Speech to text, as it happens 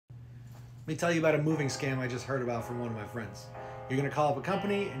Let me tell you about a moving scam I just heard about from one of my friends. You're going to call up a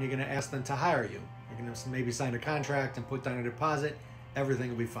company and you're going to ask them to hire you. You're going to maybe sign a contract and put down a deposit. Everything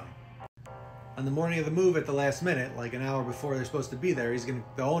will be fine. On the morning of the move at the last minute, like an hour before they're supposed to be there,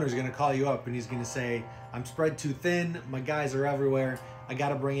 the owner's going to call you up and he's going to say, I'm spread too thin, my guys are everywhere, I got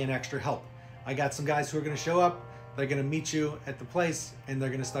to bring in extra help. I got some guys who are going to show up, they're going to meet you at the place and they're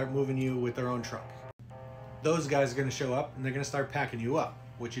going to start moving you with their own truck. Those guys are going to show up and they're going to start packing you up.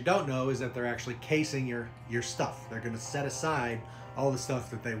 What you don't know is that they're actually casing your stuff. They're going to set aside all the stuff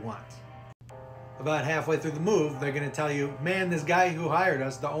that they want. About halfway through the move, they're going to tell you, man, this guy who hired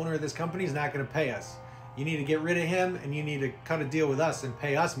us, the owner of this company, is not going to pay us. You need to get rid of him and you need to cut a deal with us and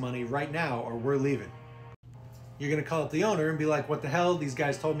pay us money right now or we're leaving. You're going to call up the owner and be like, what the hell? These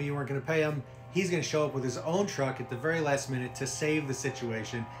guys told me you weren't going to pay him. He's going to show up with his own truck at the very last minute to save the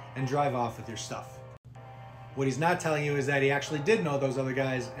situation and drive off with your stuff. What he's not telling you is that he actually did know those other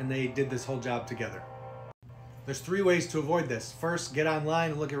guys and they did this whole job together. There's 3 ways to avoid this. First, get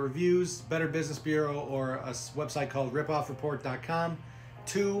online and look at reviews, Better Business Bureau, or a website called ripoffreport.com.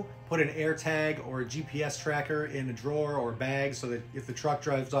 2, put an AirTag or a GPS tracker in a drawer or bag so that if the truck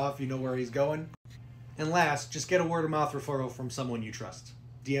drives off, you know where he's going. And last, just get a word-of-mouth referral from someone you trust.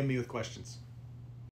 DM me with questions.